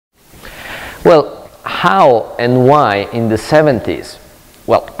Well, how and why in the 70s?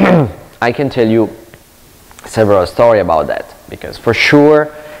 Well, I can tell you several stories about that, because for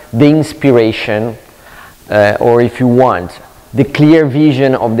sure the inspiration, or if you want, the clear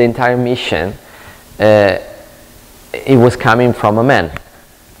vision of the entire mission, it was coming from a man,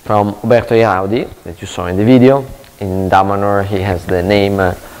 from Umberto Einaudi, that you saw in the video. In Damanhur he has the name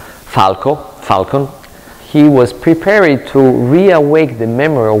Falcon. He was prepared to reawake the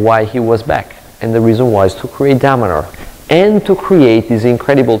memory of why he was back, and the reason was to create Damanhur and to create this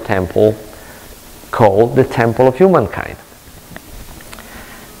incredible temple called the Temple of Humankind.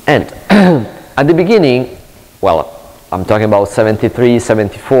 And at the beginning, well, I'm talking about 73,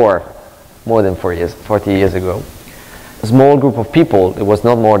 74, more than 40 years ago, a small group of people, it was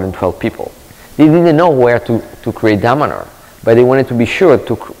not more than 12 people. They didn't know where to create Damanhur, but they wanted to be sure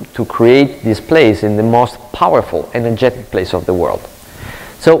to create this place in the most powerful, energetic place of the world.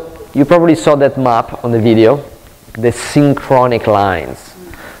 So you probably saw that map on the video, the synchronic lines.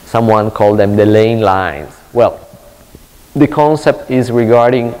 Someone called them the lane lines. Well, the concept is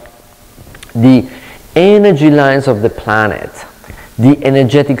regarding the energy lines of the planet, the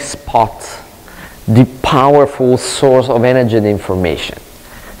energetic spots, the powerful source of energy and information.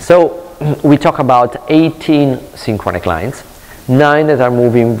 So we talk about 18 synchronic lines, 9 that are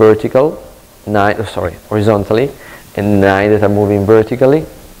moving horizontally, and 9 that are moving vertically.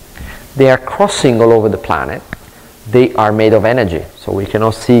 They are crossing all over the planet. They are made of energy, so we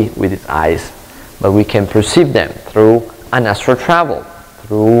cannot see with its eyes, but we can perceive them through an astral travel,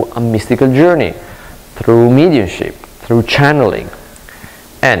 through a mystical journey, through mediumship, through channeling.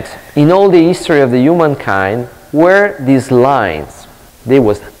 And in all the history of the humankind, where these lines, they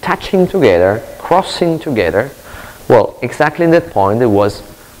was touching together, crossing together, well, exactly in that point there was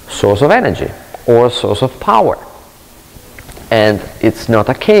source of energy or source of power. And it's not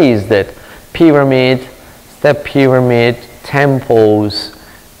a case that pyramid, step pyramid, temples,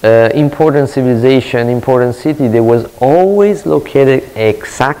 important civilization, important city, they was always located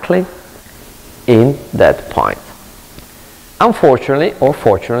exactly in that point. Unfortunately, or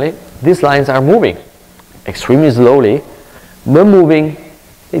fortunately, these lines are moving extremely slowly, but moving.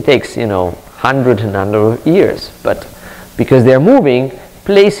 It takes, hundreds and hundreds of years, but because they are moving,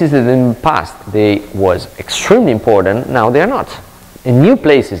 places that in the past they was extremely important, now they are not. In new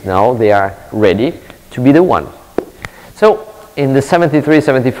places now they are ready to be the one. So in the 73,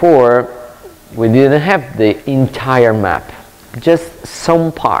 74, we didn't have the entire map, just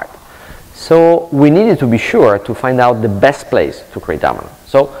some part. So we needed to be sure to find out the best place to create Damanhur.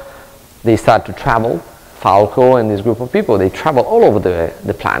 So they start to travel, Falco and this group of people, they travel all over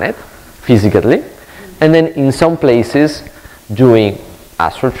the planet, physically, and then in some places doing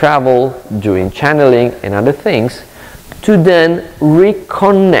astral travel, doing channeling and other things, to then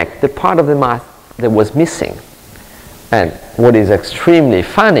reconnect the part of the map that was missing. And what is extremely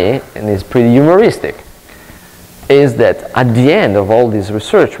funny and is pretty humoristic is that at the end of all this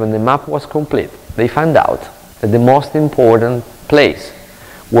research, when the map was complete, they found out that the most important place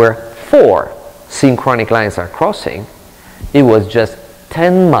where 4 synchronic lines are crossing, it was just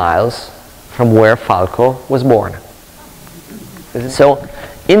 10 miles from where Falco was born. So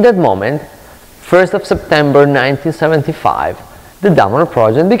in that moment, 1st of September 1975, the Damanhur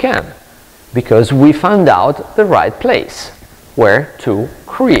project began, because we found out the right place where to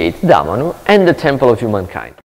create Damanhur and the Temple of Humankind.